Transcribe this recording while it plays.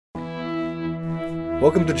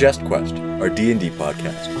Welcome to Jest Quest, our D&D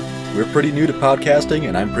podcast. We're pretty new to podcasting,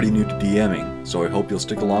 and I'm pretty new to DMing, so I hope you'll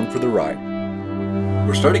stick along for the ride.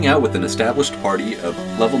 We're starting out with an established party of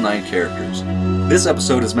level 9 characters. This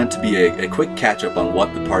episode is meant to be a quick catch-up on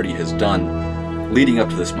what the party has done leading up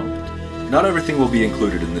to this moment. Not everything will be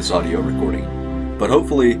included in this audio recording, but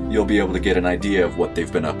hopefully you'll be able to get an idea of what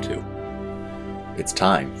they've been up to. It's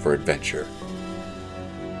time for adventure.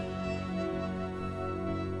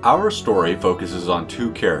 Our story focuses on two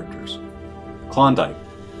characters, Klondike,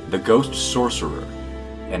 the ghost sorcerer,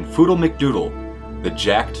 and Foodle McDoodle, the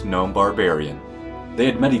jacked gnome barbarian. They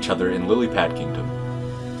had met each other in Lilypad Kingdom.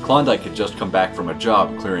 Klondike had just come back from a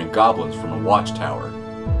job clearing goblins from a watchtower.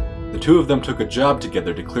 The two of them took a job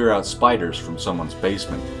together to clear out spiders from someone's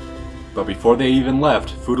basement. But before they even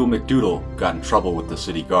left, Foodle McDoodle got in trouble with the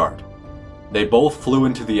city guard. They both flew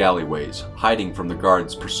into the alleyways, hiding from the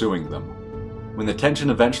guards pursuing them. When the tension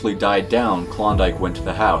eventually died down, Klondike went to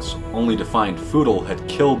the house, only to find Foodle had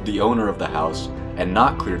killed the owner of the house and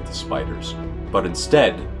not cleared the spiders, but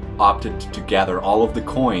instead opted to gather all of the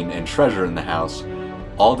coin and treasure in the house,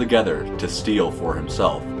 all together to steal for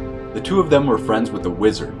himself. The two of them were friends with a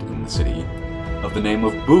wizard in the city of the name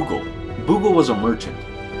of Boogle. Boogle was a merchant.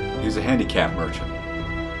 He was a handicap merchant.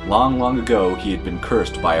 Long ago, he had been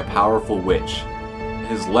cursed by a powerful witch.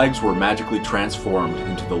 His legs were magically transformed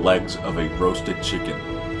into the legs of a roasted chicken.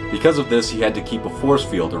 Because of this, he had to keep a force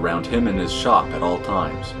field around him and his shop at all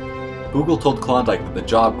times. Boogle told Klondike that the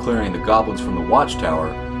job clearing the goblins from the watchtower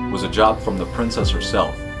was a job from the princess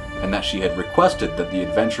herself, and that she had requested that the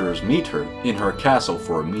adventurers meet her in her castle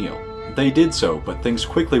for a meal. They did so, but things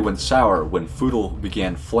quickly went sour when Foodle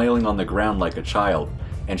began flailing on the ground like a child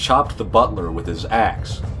and chopped the butler with his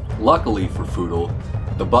axe. Luckily for Foodle,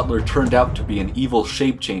 the butler turned out to be an evil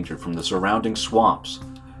shape-changer from the surrounding swamps,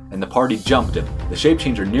 and the party jumped him. The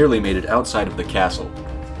shape-changer nearly made it outside of the castle,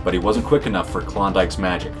 but he wasn't quick enough for Klondike's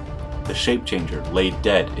magic. The shape-changer lay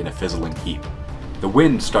dead in a fizzling heap. The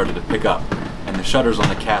wind started to pick up, and the shutters on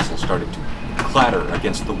the castle started to clatter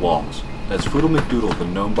against the walls. As Foodle McDoodle, the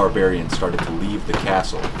gnome barbarian, started to leave the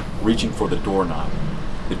castle, reaching for the doorknob,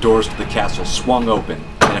 the doors to the castle swung open,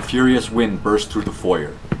 and a furious wind burst through the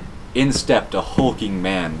foyer. In stepped a hulking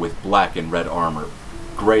man with black and red armor,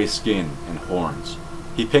 gray skin, and horns.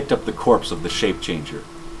 He picked up the corpse of the shape-changer,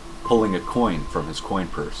 pulling a coin from his coin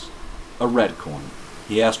purse. A red coin.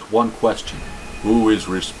 He asked one question. Who is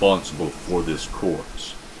responsible for this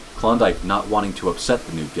corpse? Klondike, not wanting to upset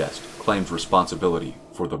the new guest, claimed responsibility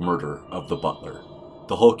for the murder of the butler.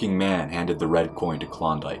 The hulking man handed the red coin to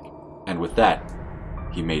Klondike, and with that,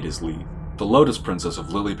 he made his leave. The Lotus Princess of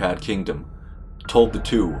Lilypad Kingdom told the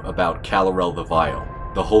two about Calorel the Vile,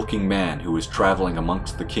 the hulking man who was traveling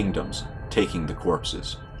amongst the kingdoms, taking the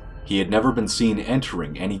corpses. He had never been seen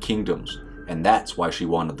entering any kingdoms, and that's why she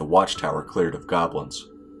wanted the watchtower cleared of goblins.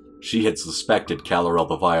 She had suspected Calorel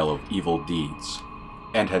the Vile of evil deeds,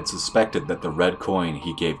 and had suspected that the red coin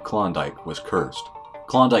he gave Klondike was cursed.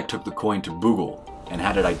 Klondike took the coin to Boogle and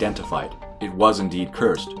had it identified. It was indeed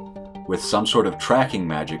cursed, with some sort of tracking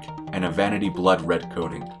magic and a vanity blood red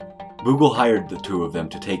coating. Boogle hired the two of them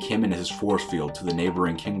to take him and his force field to the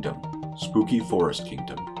neighboring kingdom, Spooky Forest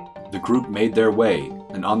Kingdom. The group made their way,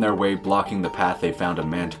 and on their way blocking the path they found a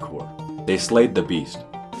manticore. They slayed the beast,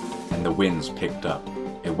 and the winds picked up.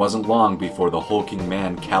 It wasn't long before the hulking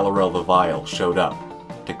man Calorel the Vile showed up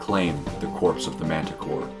to claim the corpse of the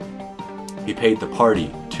manticore. He paid the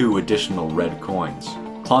party 2 additional red coins.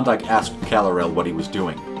 Klondike asked Calorel what he was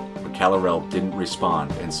doing, but Calorel didn't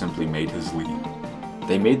respond and simply made his leave.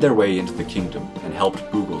 They made their way into the kingdom and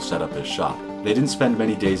helped Boogle set up his shop. They didn't spend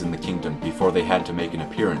many days in the kingdom before they had to make an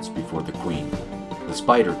appearance before the queen, the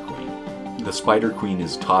Spider Queen. The Spider Queen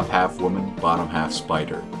is top half woman, bottom half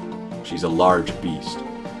spider. She's a large beast,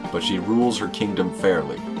 but she rules her kingdom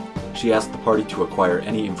fairly. She asked the party to acquire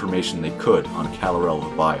any information they could on Calorel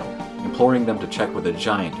the Vile, imploring them to check with a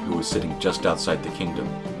giant who was sitting just outside the kingdom.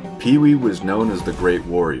 Pee-wee was known as the Great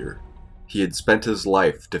Warrior. He had spent his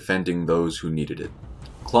life defending those who needed it.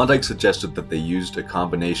 Klondike suggested that they used a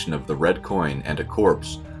combination of the red coin and a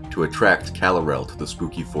corpse to attract Calorel to the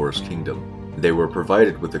Spooky Forest Kingdom. They were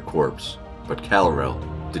provided with a corpse, but Calorel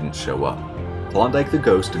didn't show up. Klondike the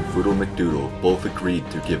Ghost and Foodle McDoodle both agreed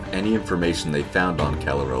to give any information they found on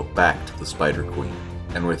Calorel back to the Spider Queen,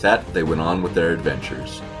 and with that they went on with their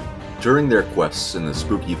adventures. During their quests in the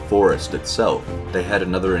Spooky Forest itself, they had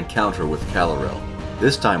another encounter with Calorel.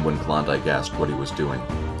 This time when Klondike asked what he was doing,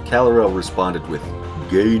 Calorel responded with,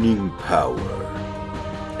 "Gaining power."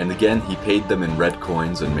 And again he paid them in red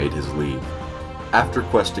coins and made his leave. After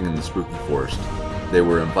questing in the Spooky Forest, they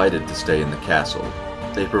were invited to stay in the castle,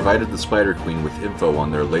 They provided the Spider Queen with info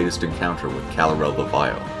on their latest encounter with Calarel the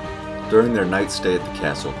Vile. During their night stay at the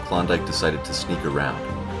castle, Klondike decided to sneak around.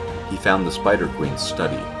 He found the Spider Queen's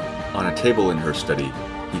study. On a table in her study,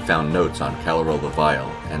 he found notes on Calarel the Vile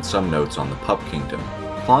and some notes on the Pup Kingdom.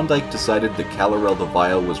 Klondike decided that Calarel the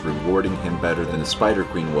Vile was rewarding him better than the Spider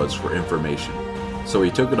Queen was for information. So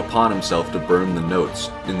he took it upon himself to burn the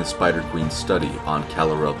notes in the Spider Queen's study on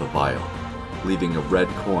Calarel the Vile, leaving a red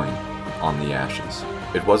coin on the ashes.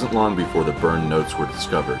 It wasn't long before the burned notes were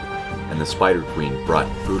discovered, and the Spider Queen brought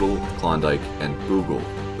Foodle, Klondike, and Boogle,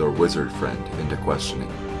 their wizard friend, into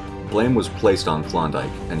questioning. Blame was placed on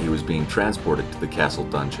Klondike, and he was being transported to the castle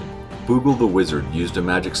dungeon. Boogle the wizard used a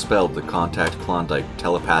magic spell to contact Klondike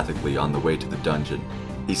telepathically on the way to the dungeon.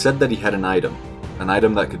 He said that he had an item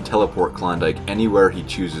that could teleport Klondike anywhere he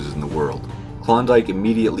chooses in the world. Klondike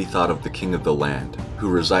immediately thought of the king of the land, who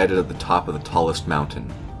resided at the top of the tallest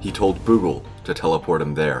mountain. He told Boogle to teleport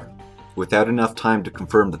him there. Without enough time to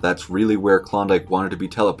confirm that that's really where Klondike wanted to be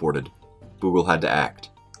teleported, Boogle had to act.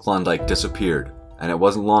 Klondike disappeared, and it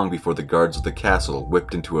wasn't long before the guards of the castle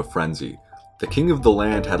whipped into a frenzy. The king of the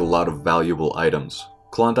land had a lot of valuable items.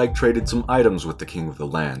 Klondike traded some items with the king of the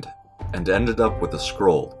land, and ended up with a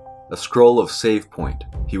scroll of save point.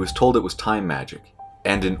 He was told it was time magic,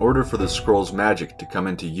 and in order for the scroll's magic to come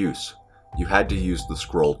into use, you had to use the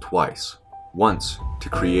scroll twice. Once to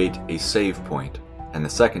create a save point, and the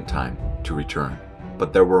second time to return.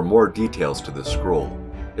 But there were more details to the scroll.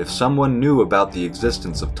 If someone knew about the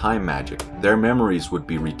existence of time magic, their memories would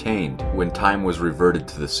be retained when time was reverted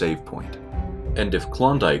to the save point. And if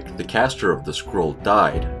Klondike, the caster of the scroll,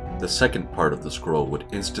 died, the second part of the scroll would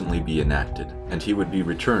instantly be enacted, and he would be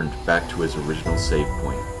returned back to his original save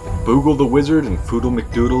point. Boogle the wizard and Foodle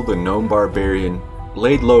McDoodle the gnome barbarian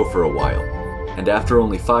laid low for a while, and after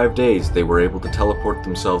only 5 days they were able to teleport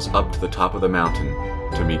themselves up to the top of the mountain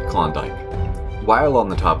to meet Klondike. While on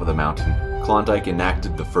the top of the mountain, Klondike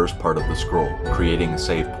enacted the first part of the scroll, creating a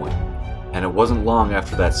save point. And it wasn't long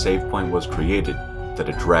after that save point was created that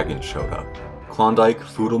a dragon showed up. Klondike,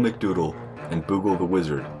 Foodle McDoodle, and Boogle the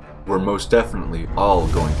wizard were most definitely all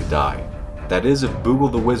going to die. That is, if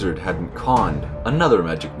Boogle the wizard hadn't conned another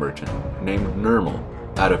magic merchant named Nermal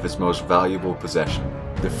out of his most valuable possession,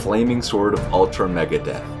 the flaming sword of Ultra Mega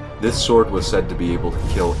Death. This sword was said to be able to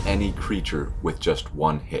kill any creature with just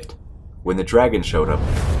one hit. When the dragon showed up,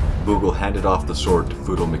 Boogle handed off the sword to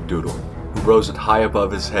Foodle McDoodle, who rose it high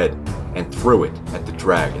above his head and threw it at the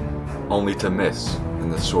dragon, only to miss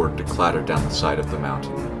and the sword to clatter down the side of the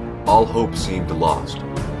mountain. All hope seemed lost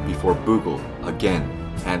before Boogle again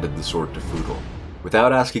handed the sword to Foodle.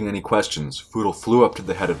 Without asking any questions, Foodle flew up to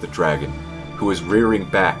the head of the dragon, who was rearing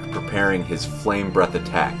back, preparing his flame breath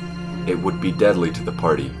attack. It would be deadly to the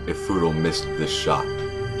party if Foodle missed this shot.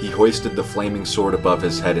 He hoisted the flaming sword above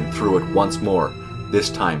his head and threw it once more, this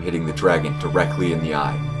time hitting the dragon directly in the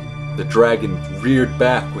eye. The dragon reared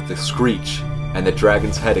back with a screech, and the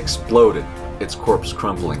dragon's head exploded, its corpse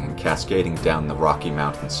crumpling and cascading down the rocky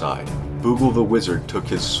mountainside. Boogle the wizard took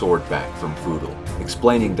his sword back from Foodle,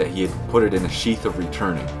 explaining that he had put it in a sheath of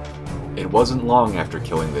returning. It wasn't long after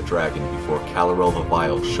killing the dragon before Calarel the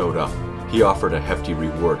Vile showed up. He offered a hefty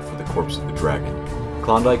reward for the corpse of the dragon.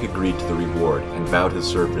 Klondike agreed to the reward and vowed his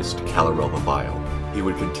service to Calarel the Vile. He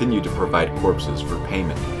would continue to provide corpses for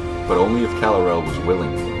payment, but only if Calarel was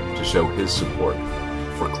willing to show his support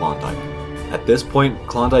for Klondike. At this point,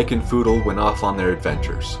 Klondike and Foodle went off on their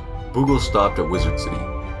adventures. Boogle stopped at Wizard City,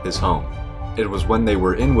 his home. It was when they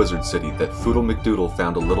were in Wizard City that Foodle McDoodle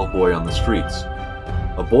found a little boy on the streets.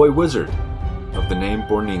 A boy wizard of the name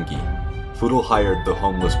Borningi. Foodle hired the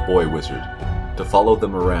homeless boy wizard to follow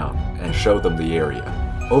them around and show them the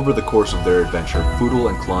area. Over the course of their adventure, Foodle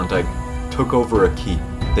and Klondike took over a keep.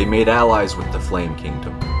 They made allies with the Flame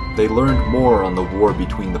Kingdom. They learned more on the war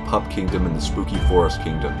between the Pup Kingdom and the Spooky Forest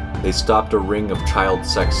Kingdom. They stopped a ring of child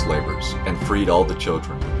sex slavers and freed all the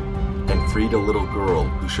children. And freed a little girl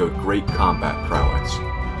who showed great combat prowess,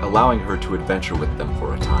 allowing her to adventure with them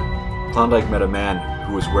for a time. Klondike met a man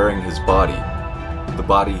who was wearing his body, the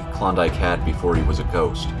body Klondike had before he was a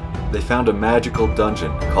ghost. They found a magical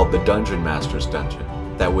dungeon called the Dungeon Master's Dungeon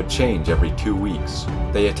that would change every 2 weeks.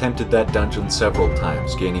 They attempted that dungeon several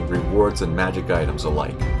times, gaining rewards and magic items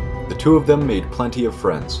alike. The two of them made plenty of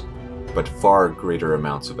friends, but far greater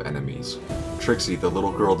amounts of enemies. Trixie, the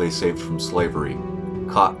little girl they saved from slavery,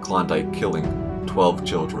 caught Klondike killing 12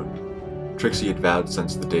 children. Trixie had vowed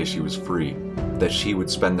since the day she was free that she would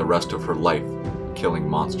spend the rest of her life killing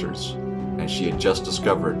monsters, and she had just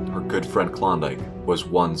discovered her good friend Klondike was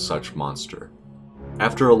one such monster.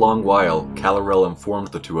 After a long while, Kal-El informed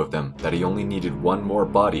the two of them that he only needed one more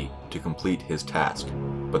body to complete his task,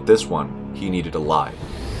 but this one he needed alive.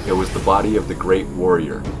 It was the body of the great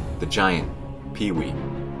warrior, the giant, Pee-wee.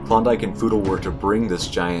 Klondike and Foodle were to bring this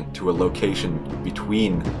giant to a location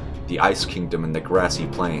between the Ice Kingdom and the grassy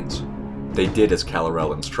plains. They did as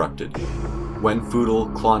Kal-El instructed. When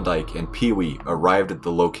Foodle, Klondike, and Pee-wee arrived at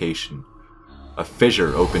the location, a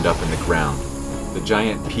fissure opened up in the ground. The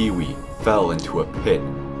giant Pee-wee fell into a pit.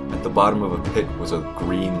 At the bottom of a pit was a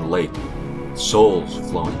green lake, souls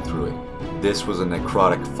flowing through it. This was a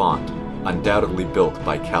necrotic font, undoubtedly built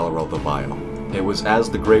by Kal-El the Vile. It was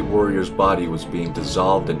as the great warrior's body was being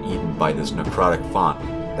dissolved and eaten by this necrotic font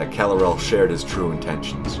that Kal-El shared his true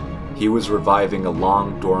intentions. He was reviving a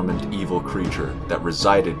long-dormant evil creature that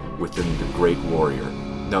resided within the great warrior,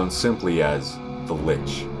 known simply as the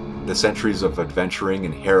Lich. The centuries of adventuring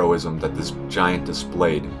and heroism that this giant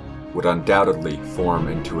displayed would undoubtedly form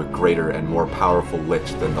into a greater and more powerful Lich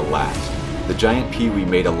than the last. The giant Pee-wee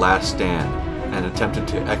made a last stand and attempted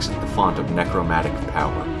to exit the font of necromantic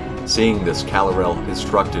power. Seeing this, Kal-El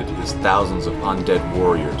instructed his thousands of undead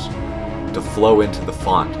warriors to flow into the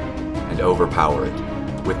font and overpower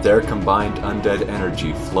it. With their combined undead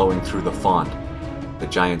energy flowing through the font, the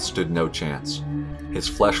giant stood no chance. His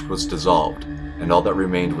flesh was dissolved, and all that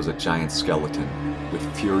remained was a giant skeleton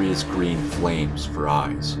with furious green flames for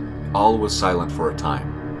eyes. All was silent for a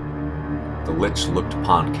time. The Lich looked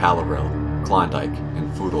upon Kal-El, Klondike, and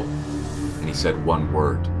Foodle, and he said one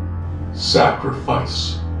word: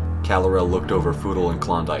 sacrifice. Kal-El looked over Foodle and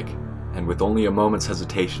Klondike, and with only a moment's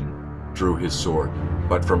hesitation, drew his sword.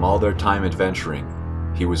 But from all their time adventuring,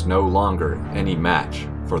 he was no longer any match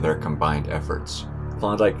for their combined efforts.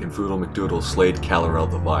 Klondike and Foodle McDoodle slayed Kal-El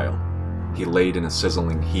the Vile. He laid in a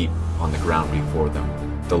sizzling heap on the ground before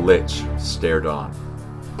them. The Lich stared on.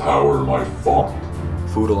 Power my font.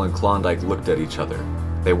 Foodle and Klondike looked at each other.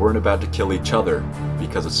 They weren't about to kill each other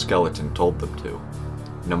because a skeleton told them to,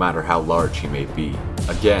 no matter how large he may be.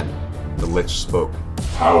 Again, the Lich spoke.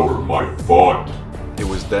 Power my font. It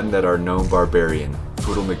was then that our gnome barbarian,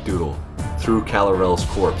 Foodle McDoodle, threw Kal-El's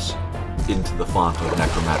corpse into the font of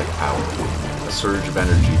necromantic power. A surge of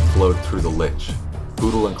energy flowed through the Lich.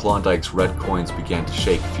 Foodle and Klondike's red coins began to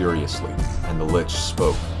shake furiously, and the Lich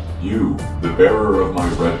spoke. You, the bearer of my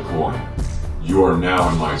red coin, you are now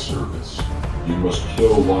in my service. You must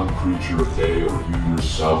kill one creature a day or you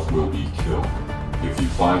yourself will be killed. If you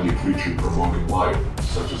find a creature promoting life,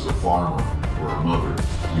 such as a farmer or a mother,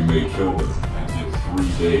 you may kill them and get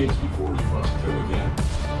 3 days before you must kill again.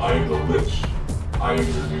 I am the Lich. I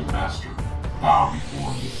am your new master. Bow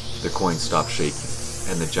before me. The coin stopped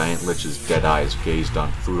shaking, and the giant Lich's dead eyes gazed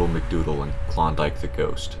on Foodle McDoodle and Klondike the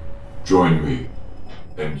Ghost. Join me,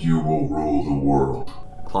 and you will rule the world.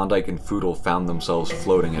 Klondike and Foodle found themselves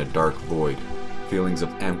floating in a dark void, feelings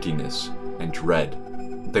of emptiness and dread.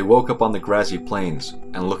 They woke up on the grassy plains,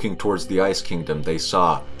 and looking towards the Ice Kingdom, they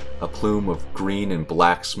saw a plume of green and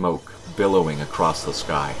black smoke billowing across the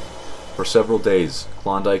sky. For several days,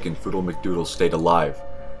 Klondike and Foodle McDoodle stayed alive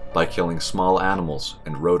by killing small animals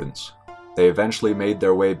and rodents. They eventually made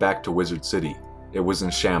their way back to Wizard City. It was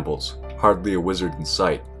in shambles, hardly a wizard in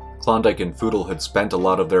sight. Klondike and Foodle had spent a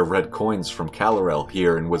lot of their red coins from Kal-El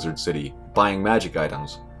here in Wizard City, buying magic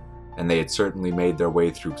items, and they had certainly made their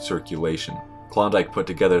way through circulation. Klondike put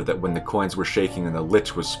together that when the coins were shaking and the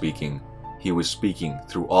Lich was speaking, he was speaking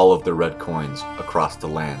through all of the red coins across the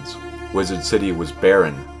lands. Wizard City was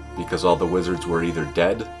barren because all the wizards were either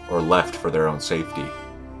dead or left for their own safety.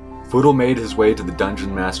 Foodle made his way to the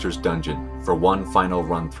Dungeon Master's dungeon for one final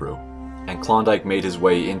run-through, and Klondike made his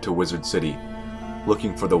way into Wizard City,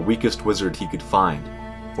 looking for the weakest wizard he could find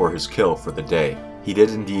for his kill for the day. He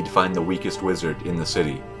did indeed find the weakest wizard in the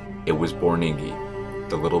city. It was Borningi,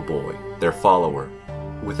 the little boy, their follower.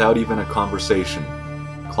 Without even a conversation,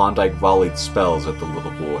 Klondike volleyed spells at the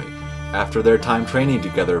little boy. After their time training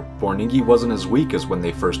together, Borningi wasn't as weak as when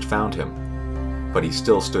they first found him, but he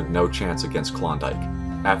still stood no chance against Klondike.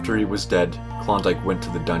 After he was dead, Klondike went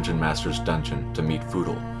to the Dungeon Master's dungeon to meet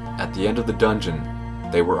Foodle. At the end of the dungeon,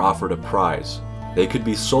 they were offered a prize. They could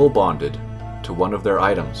be soul bonded to one of their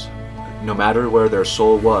items. No matter where their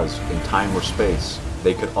soul was in time or space,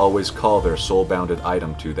 they could always call their soul-bounded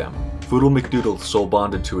item to them. Foodle McDoodle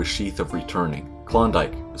soul-bonded to a sheath of returning.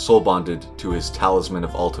 Klondike soul-bonded to his talisman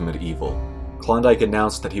of ultimate evil. Klondike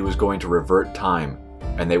announced that he was going to revert time,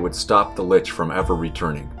 and they would stop the Lich from ever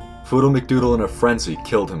returning. Foodle McDoodle in a frenzy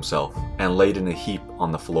killed himself, and laid in a heap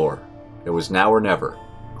on the floor. It was now or never.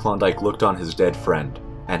 Klondike looked on his dead friend,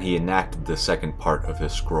 and he enacted the second part of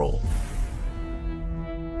his scroll.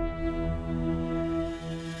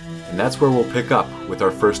 And that's where we'll pick up with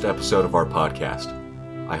our first episode of our podcast.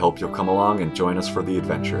 I hope you'll come along and join us for the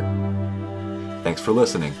adventure. Thanks for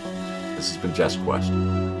listening. This has been Jess Quest.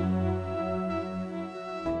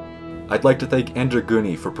 I'd like to thank Andrew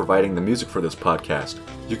Guni for providing the music for this podcast.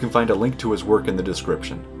 You can find a link to his work in the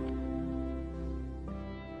description.